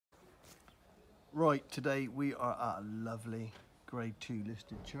Right, today we are at a lovely grade 2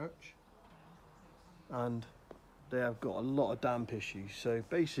 listed church and they have got a lot of damp issues, so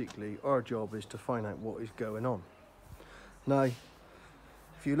basically our job is to find out what is going on. Now,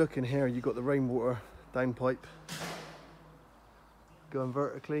 if you look in here, you've got the rainwater downpipe going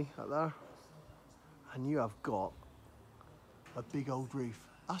vertically up there, and you have got a big old roof.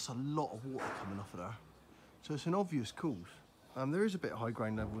 That's a lot of water coming off of there, so it's an obvious cause. There is a bit of high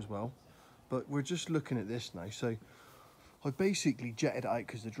ground level as well, but we're just looking at this now. So I basically jetted it out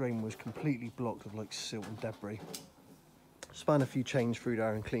because the drain was completely blocked with like silt and debris. Span a few chains through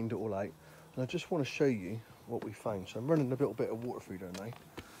there and cleaned it all out, and I just want to show you what we found. So I'm running a little bit of water through there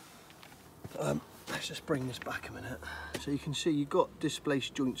now. Let's just bring this back a minute. So you can see you've got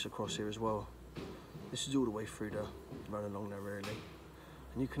displaced joints across here as well. This is all the way through there, running along there really,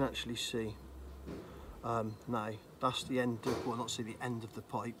 and you can actually see now that's the end of, well, not say the end of the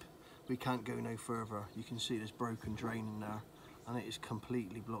pipe. We can't go no further. You can see there's broken drain in there and it is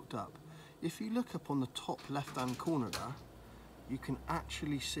completely blocked up. If you look up on the top left hand corner there, you can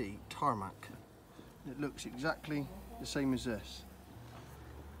actually see tarmac. It looks exactly the same as this.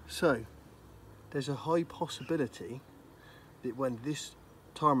 So there's a high possibility that when this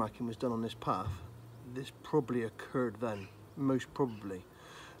tarmacking was done on this path, this probably occurred then, most probably.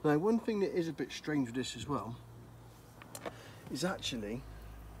 Now, one thing that is a bit strange with this as well is actually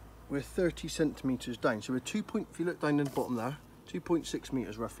we're 30 centimetres down. So we're if you look down in the bottom there, 2.6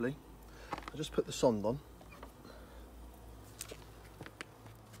 metres roughly. I'll just put the sonde on.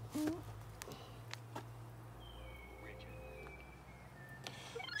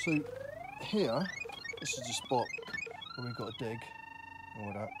 So here, this is the spot where we've got to dig.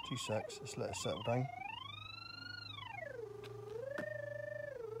 All that, 2 secs, let's let it settle down.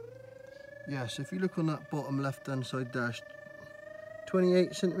 Yeah, so if you look on that bottom left hand side there,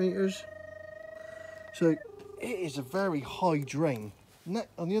 28 centimetres. So it is a very high drain.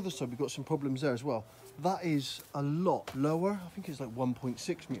 On the other side we've got some problems there as well. That is a lot lower. I think it's like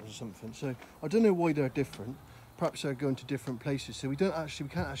 1.6 metres or something. So I don't know why they're different. Perhaps they're going to different places. So we can't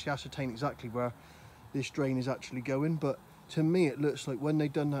actually ascertain exactly where this drain is actually going. But to me it looks like when they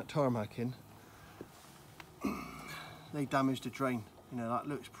done that tarmacking, they damaged the drain. You know, that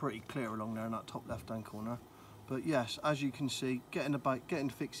looks pretty clear along there in that top left hand corner. But yes, as you can see, getting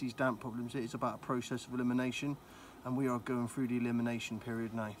to fix these damp problems, it is about a process of elimination, and we are going through the elimination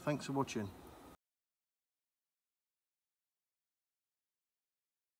period now. Thanks for watching.